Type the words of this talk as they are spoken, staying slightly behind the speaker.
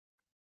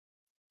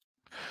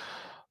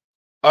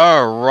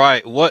All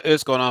right, what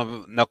is going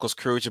on, Knuckles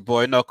Crew? It's your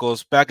boy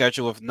Knuckles back at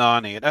you with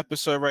Nani, an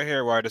episode right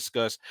here where I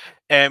discuss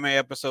anime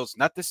episodes,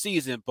 not the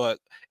season, but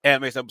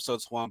anime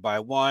episodes one by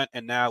one.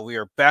 And now we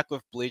are back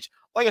with Bleach.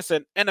 Like I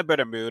said, in a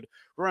better mood.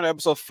 We're on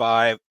episode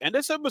 5, and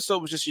this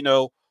episode was just,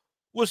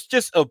 was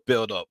just a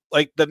build up.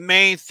 Like the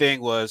main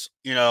thing was,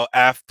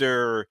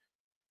 after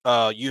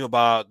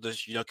Yuba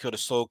this, killed the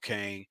Soul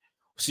King,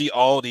 see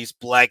all these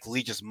Black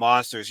Legious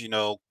monsters,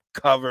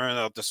 covering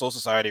up the Soul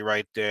Society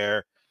right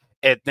there,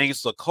 and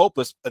things look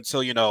hopeless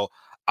until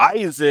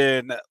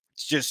Aizen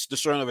just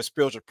destroying over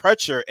spiritual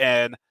pressure.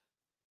 And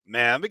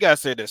man, we gotta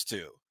say this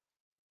too: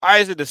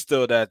 Aizen is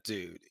still that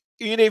dude.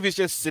 Even if he's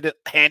just sitting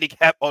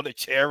handicapped on the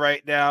chair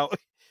right now,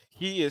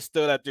 he is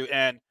still that dude.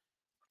 And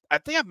I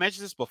think I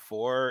mentioned this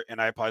before, and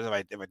I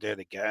apologize if I did it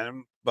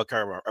again, but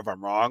if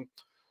I'm wrong.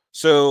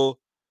 So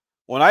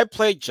when I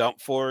played Jump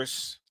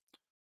Force,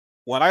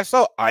 when I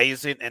saw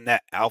Aizen in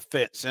that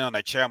outfit sitting on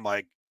that chair, I'm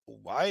like,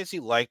 why is he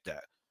like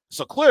that?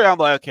 So clearly, I'm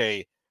like,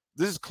 okay,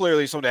 this is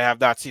clearly something I have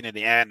not seen in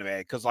the anime.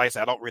 Because, like I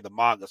said, I don't read the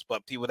mangas,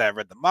 but people that have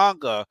read the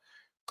manga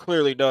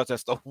clearly knows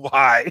as to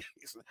why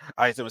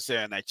Aizen was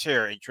sitting in that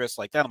chair and dressed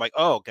like that. I'm like,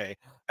 oh, okay,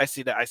 I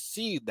see that. I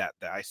see that.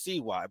 I see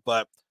why.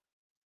 But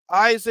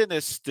Aizen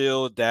is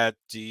still that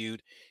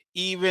dude,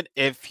 even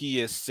if he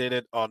is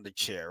sitting on the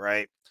chair,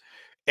 right?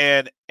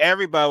 And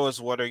everybody was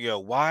wondering,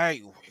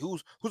 why?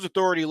 Whose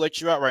authority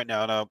let you out right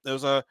now? And it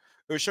was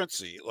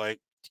Shunsei.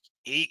 Like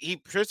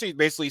he Shunsei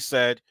basically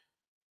said,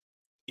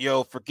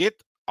 forget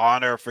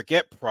honor,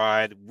 forget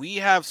pride. We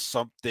have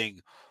something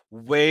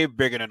way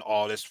bigger than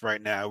all this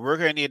right now. We're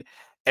gonna need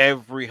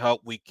every help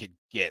we can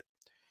get.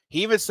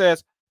 He even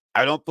says,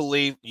 I don't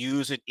believe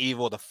using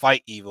evil to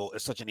fight evil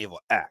is such an evil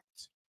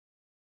act.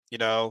 You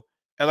know,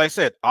 and like I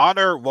said,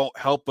 honor won't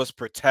help us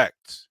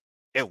protect.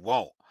 It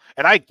won't.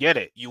 And I get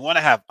it. You want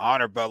to have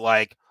honor, but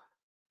like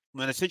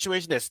when a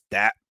situation is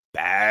that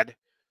bad,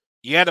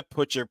 you had to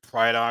put your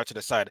pride on to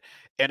the side.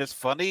 And it's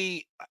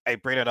funny I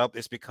bring it up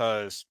is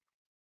because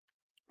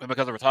we're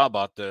talking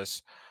about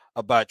this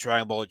about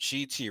Dragon Ball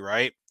GT,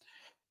 right?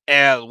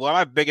 And one of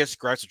my biggest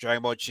gripes with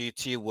Dragon Ball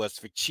GT was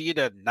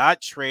Vegeta not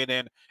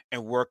training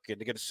and working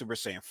to get a Super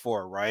Saiyan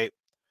 4, right?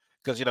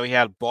 Because he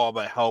had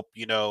Bulma help,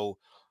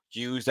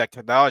 use that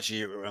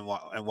technology and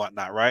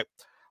whatnot, right?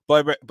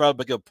 But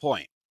good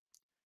point.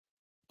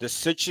 The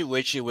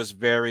situation was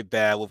very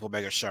bad with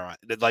Omega Shenron.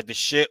 Like the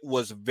shit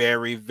was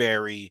very,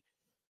 very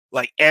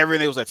like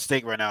everything was at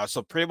stake right now.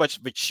 So pretty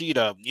much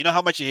Vegeta, you know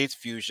how much he hates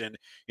fusion,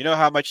 you know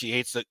how much he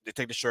hates to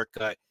take the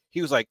shortcut.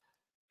 He was like,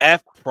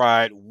 F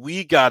pride,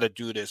 we gotta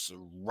do this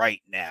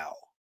right now.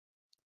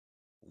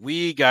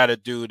 We gotta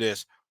do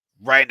this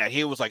right now.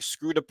 He was like,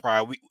 screw the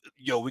pride. We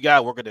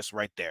gotta work on this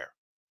right there,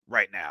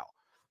 right now.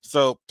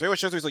 So pretty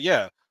much he's like,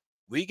 yeah,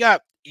 we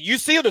got you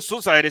see the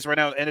suicide is right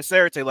now, and it's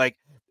Sarate, like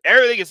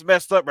everything is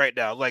messed up right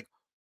now. Like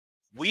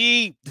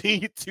we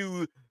need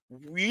to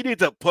we need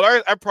to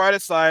put our pride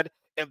aside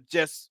and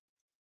just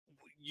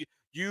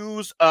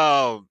use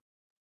Aizen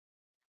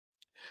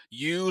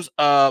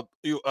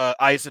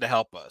to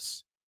help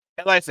us.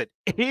 And like I said,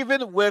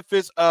 even with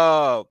him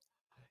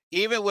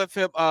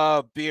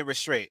being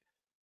restrained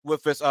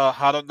with his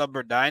Hado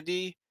number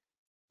 90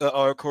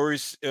 or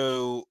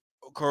Koro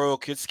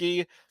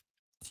Kitsuki,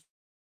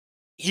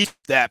 he's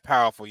that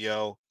powerful,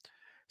 yo.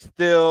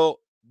 Still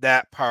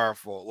that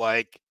powerful.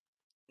 Like,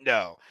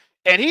 no.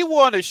 And he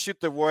wanted to shoot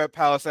the Royal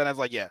Palace, and I was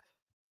like, yeah,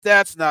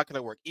 that's not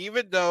gonna work.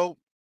 Even though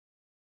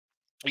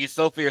you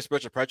still feel your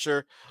spiritual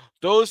pressure,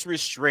 those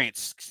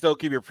restraints still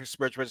keep your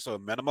spiritual pressure to a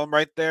minimum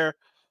right there.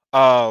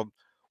 Um,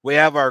 we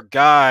have our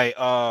guy,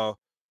 I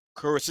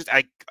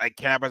can't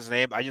remember his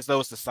name. I just know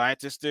it's the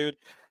scientist dude.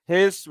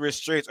 His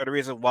restraints are the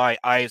reason why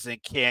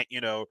Aizen can't,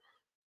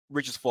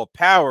 reach his full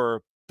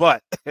power.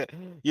 But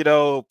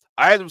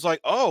Aizen was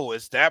like, "Oh,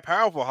 it's that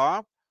powerful,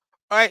 huh?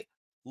 All right,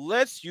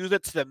 let's use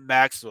it to the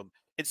maximum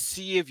and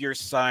see if your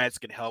science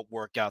can help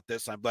work out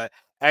this time." But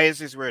as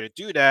he's ready to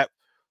do that,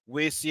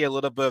 we see a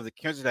little bit of the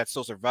chemistry that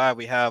still survive.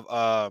 We have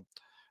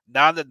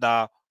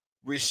Nana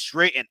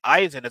restraint and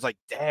Aizen. It's like,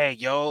 dang,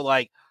 yo,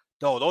 like,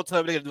 no, don't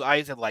tell me they're gonna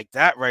do Aizen like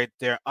that right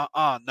there.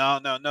 No,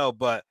 no, no.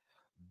 But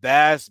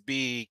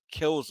Basby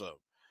kills him.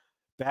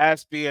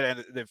 Basby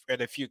and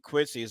a few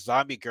Quincy,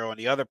 Zombie Girl, and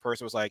the other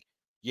person was like,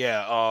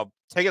 yeah,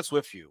 take us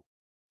with you.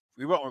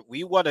 We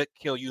want to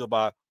kill you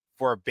about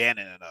for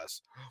abandoning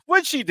us,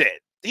 which he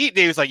did. He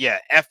was like, yeah,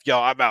 f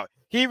y'all, I'm out.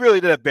 He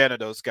really did abandon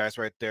those guys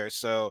right there.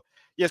 So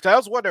yes, I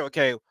was wondering,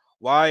 okay,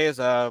 why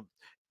is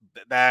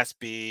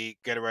Basby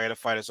getting ready to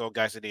fight his own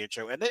guys in the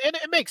intro, and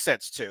it makes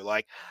sense too.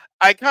 Like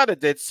I kind of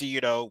did see,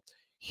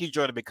 he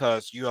joined it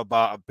because you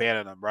about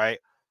abandoned him, right?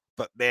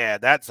 But man,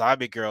 that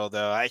zombie girl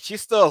though,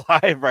 she's still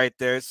alive right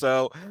there.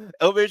 So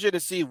it'll be interesting to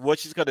see what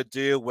she's gonna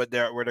do when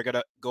they're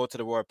gonna go to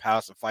the Royal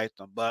Palace and fight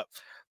them. But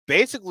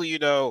basically,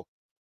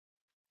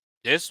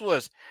 this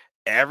was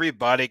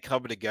everybody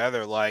coming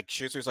together. Like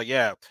Schuster's like,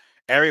 yeah,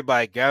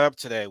 everybody get up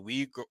today.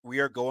 We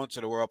are going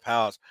to the Royal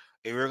Palace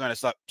and we're gonna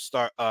stop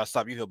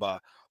Yuhuba.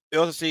 We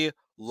also see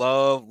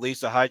Love,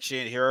 Lisa, Hachi,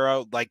 and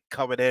Hero like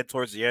coming in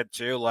towards the end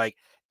too. Like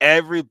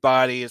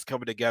everybody is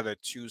coming together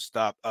to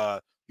stop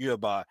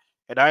Yubaba.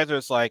 And either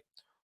it's like,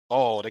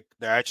 oh,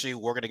 they're actually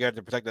working together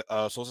to protect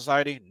the Soul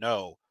Society.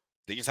 No,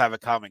 they just have a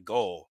common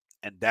goal,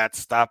 and that's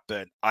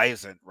stopping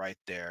Aizen right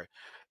there.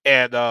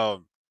 And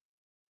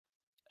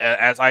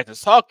as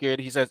Aizen's talking,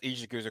 he says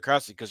Ichiku's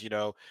across because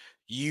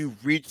you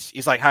reached.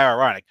 He's like, how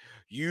ironic.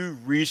 You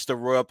reached the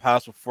royal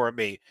palace before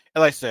me.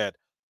 And like I said,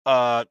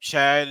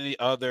 Chad and the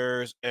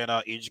others and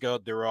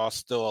Ichigo, they're all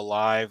still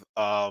alive.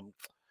 And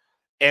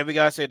we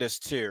gotta say this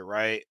too,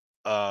 right?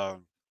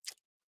 Um,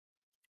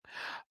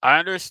 I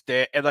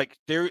understand, and like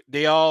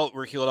they all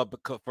were healed up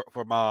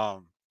from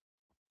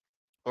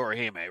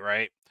Orihime,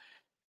 right?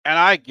 And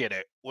I get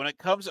it. When it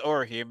comes to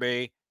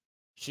Orihime,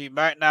 she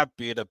might not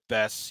be the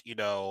best,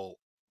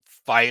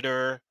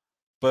 fighter,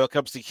 but when it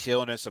comes to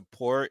healing and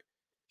support,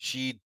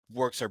 she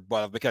works her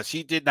butt off because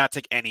she did not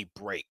take any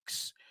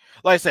breaks.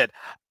 Like I said,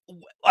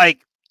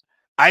 like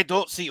I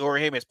don't see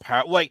Orihime as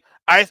powerful. Like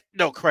I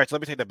no, correct. Let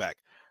me take that back.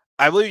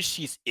 I believe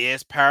she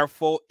is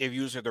powerful if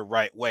you use her the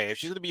right way. If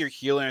she's gonna be your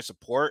healer and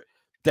support,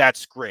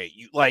 that's great.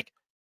 You like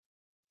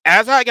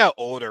as I got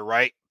older,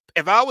 right?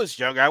 If I was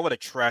younger, I would have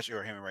trashed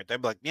Orihime right there.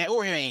 I'd be like, yeah,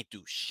 Orihime ain't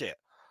do shit,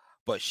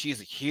 but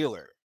she's a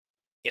healer.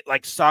 It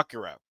like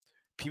Sakura.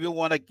 People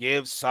want to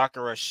give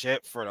Sakura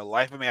shit for the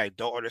life of me. I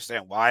don't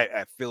understand why.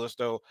 I feel as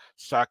though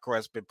Sakura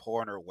has been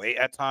pulling her weight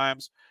at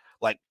times.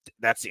 Like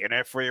that's the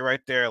internet for you right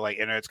there. Like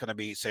internet's gonna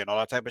be saying all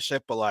that type of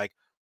shit. But like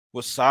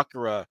with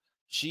Sakura,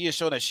 she is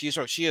showing that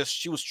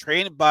she was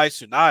trained by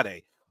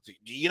Tsunade. Do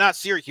you not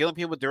see her healing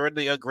people during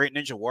the Great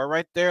Ninja War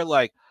right there?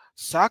 Like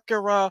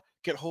Sakura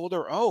can hold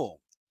her own.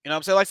 You know what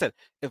I'm saying? Like I said,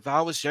 if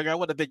I was younger, I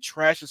would have been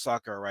trashing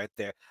Sakura right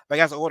there. But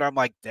as I got older, I'm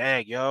like,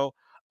 dang, yo,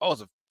 I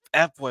was a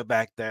F boy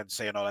back then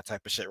saying all that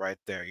type of shit right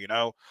there.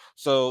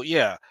 So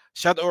yeah,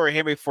 shout out to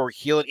Orihime for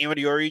healing even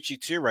Yoriichi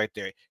too right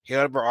there.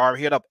 Healed up her arm,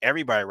 healed up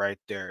everybody right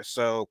there.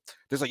 So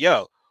there's like,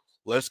 yo,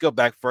 let's go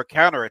back for a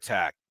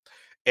counterattack.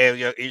 And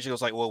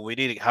Ichigo's like, well,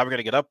 how are we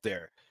gonna get up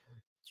there?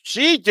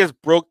 She just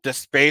broke the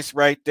space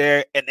right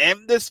there, and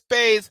in the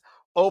space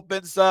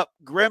opens up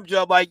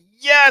Grimjo. I'm like,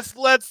 yes,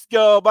 let's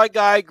go. My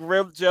guy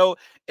Grimjo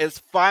is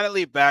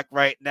finally back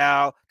right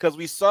now because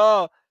we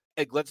saw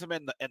a glimpse of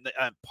him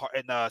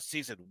in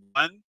season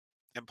 1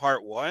 in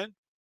part 1.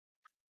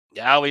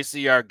 Now we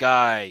see our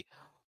guy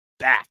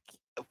back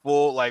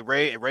full, like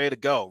ready to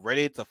go,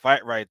 ready to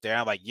fight right there.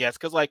 I'm like, yes,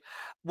 because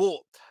well,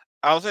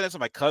 I was saying this to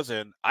my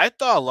cousin. I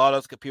thought a lot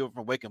of those people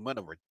from Wake and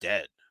Winter were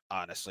dead,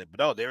 honestly, but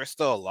no, they were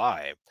still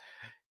alive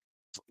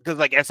because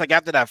it's like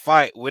after that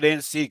fight, we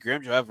didn't see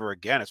Grimjo ever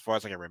again, as far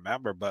as I can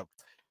remember. But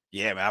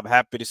yeah, man, I'm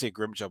happy to see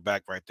Grimjo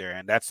back right there,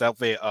 and that's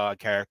definitely a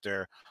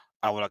character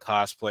I want to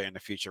cosplay in the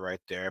future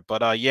right there.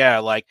 But yeah,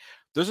 like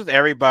this is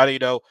everybody,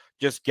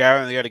 just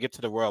gathering together to get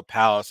to the Royal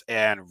Palace,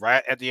 and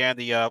right at the end,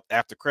 the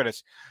after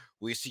credits,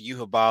 we see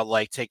Yuhaba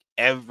like take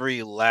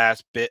every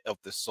last bit of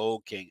the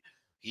Soul King.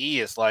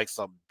 He is like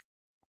some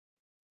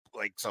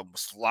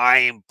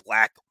slime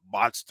black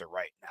monster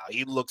right now.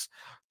 He looks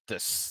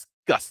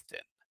disgusting.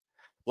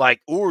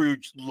 Like Uru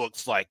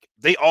looks like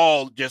they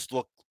all just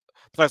look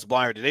plus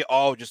blind. They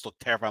all just look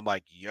terrified. I'm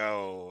like,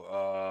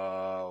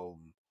 yo,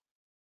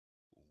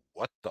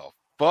 what the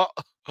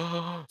fuck?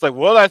 It's like,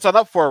 what did I sign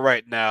up for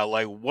right now?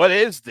 Like, what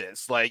is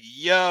this? Like,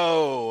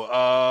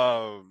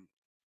 yo,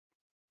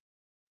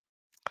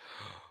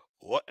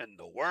 what in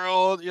the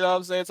world? You know what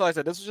I'm saying? So like I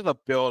said, this is just a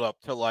build up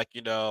to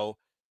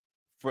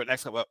for the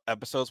next couple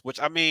episodes.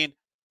 Which I mean,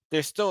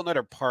 there's still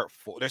another part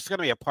 4. There's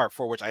gonna be a part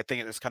 4, which I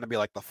think is gonna be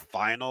like the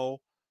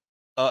final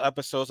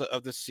episodes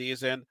of the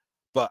season.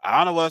 But I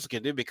don't know what else I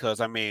can do because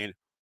I mean,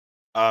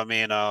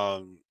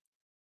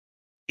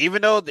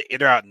 even though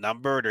they're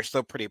outnumbered, they're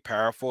still pretty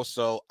powerful.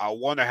 So I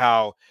wonder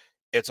how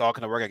it's all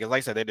gonna work. Because like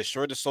I said, they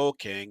destroyed the Soul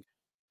King.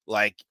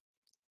 Like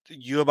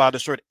you about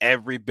destroyed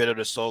every bit of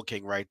the Soul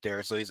King right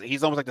there. So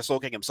he's almost like the Soul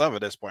King himself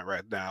at this point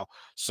right now.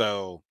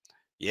 So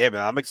yeah,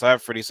 man, I'm excited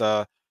for these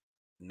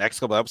next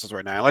couple episodes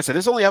right now. And like I said,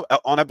 this is only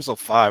on episode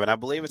 5, and I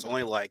believe it's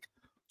only like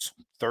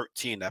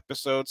 13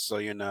 episodes. So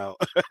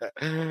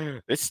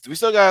we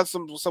still got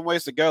some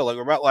ways to go. Like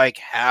we're about like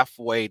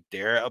halfway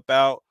there.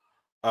 About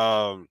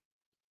um,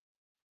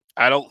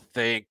 I don't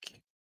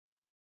think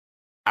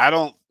I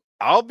don't.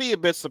 I'll be a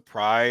bit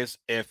surprised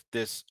if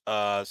this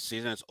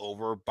season is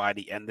over by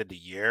the end of the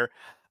year.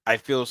 I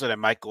feel as though it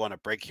might go on a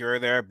break here or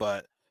there,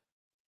 but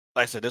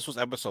like I said, this was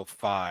episode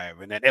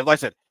 5, and then like I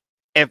said,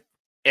 if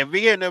if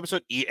we get an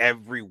episode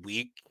every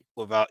week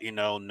without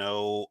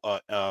no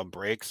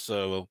breaks,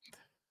 so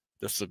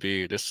this would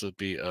be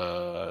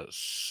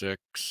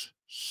 6,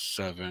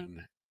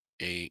 7,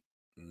 8,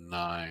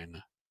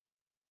 9,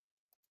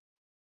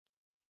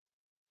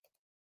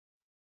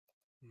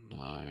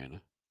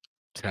 9,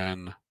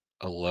 10,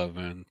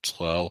 11,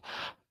 12.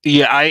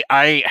 Yeah,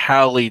 I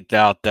highly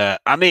doubt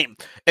that. I mean,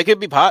 it could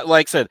be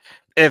like I said,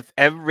 if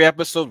every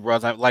episode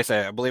runs, like I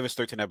said, I believe it's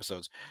 13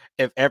 episodes.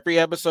 If every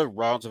episode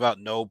runs without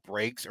no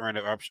breaks or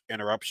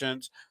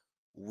interruptions,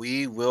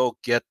 we will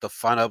get the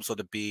final episode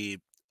to be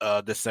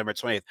December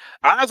 20th.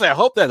 Honestly, I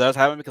hope that does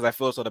happen because I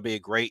feel it's going to be a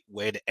great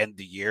way to end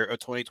the year of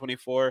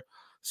 2024.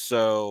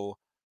 So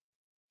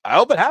I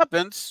hope it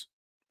happens.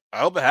 I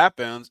hope it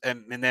happens,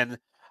 and then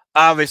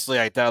obviously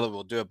I doubt it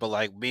will do it, but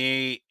like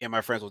me and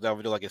my friends will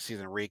definitely do like a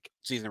season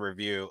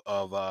review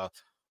of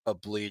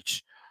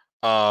Bleach.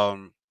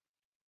 Um,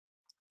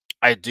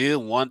 I do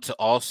want to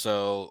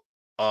also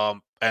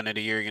end of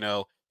the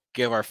year,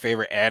 give our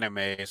favorite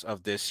animes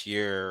of this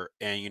year,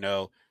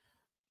 and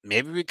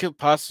maybe we could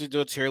possibly do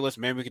a tier list.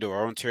 Maybe we could do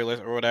our own tier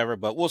list or whatever,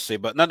 but we'll see.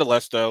 But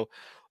nonetheless, though,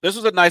 this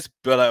was a nice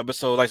build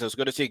episode. Like, so it's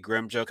good to see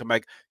Grimjo come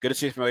back. Good to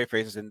see familiar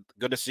faces, and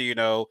good to see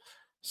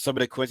some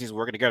of the Quincy's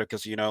working together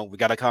because we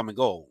got a common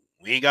goal.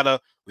 We ain't gotta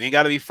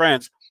be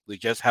friends. We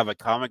just have a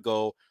common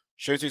goal.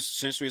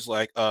 Shinsui's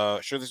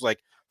like,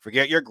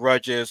 forget your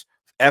grudges,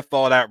 f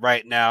all that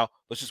right now.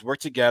 Let's just work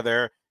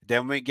together.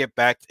 Then we get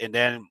back, and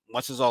then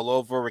once it's all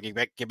over, we get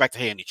back to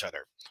hating each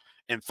other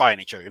and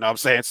fighting each other. You know what I'm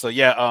saying? So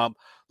yeah,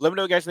 let me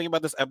know what you guys think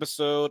about this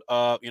episode.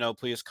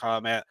 Please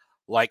comment,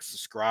 like,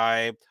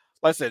 subscribe.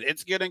 Like I said,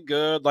 it's getting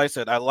good. Like I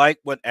said, I like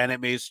when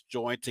enemies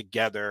join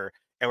together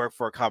and work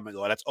for a common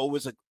goal. That's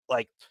always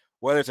like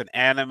whether it's an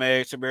anime,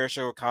 superhero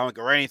show, or comic,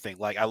 or anything.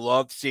 Like I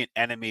love seeing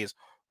enemies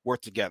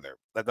work together.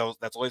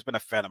 That's always been a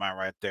fan of mine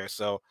right there.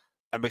 So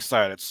I'm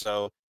excited.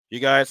 So you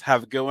guys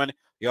have a good one.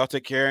 Y'all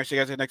take care and see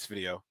you guys in the next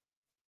video.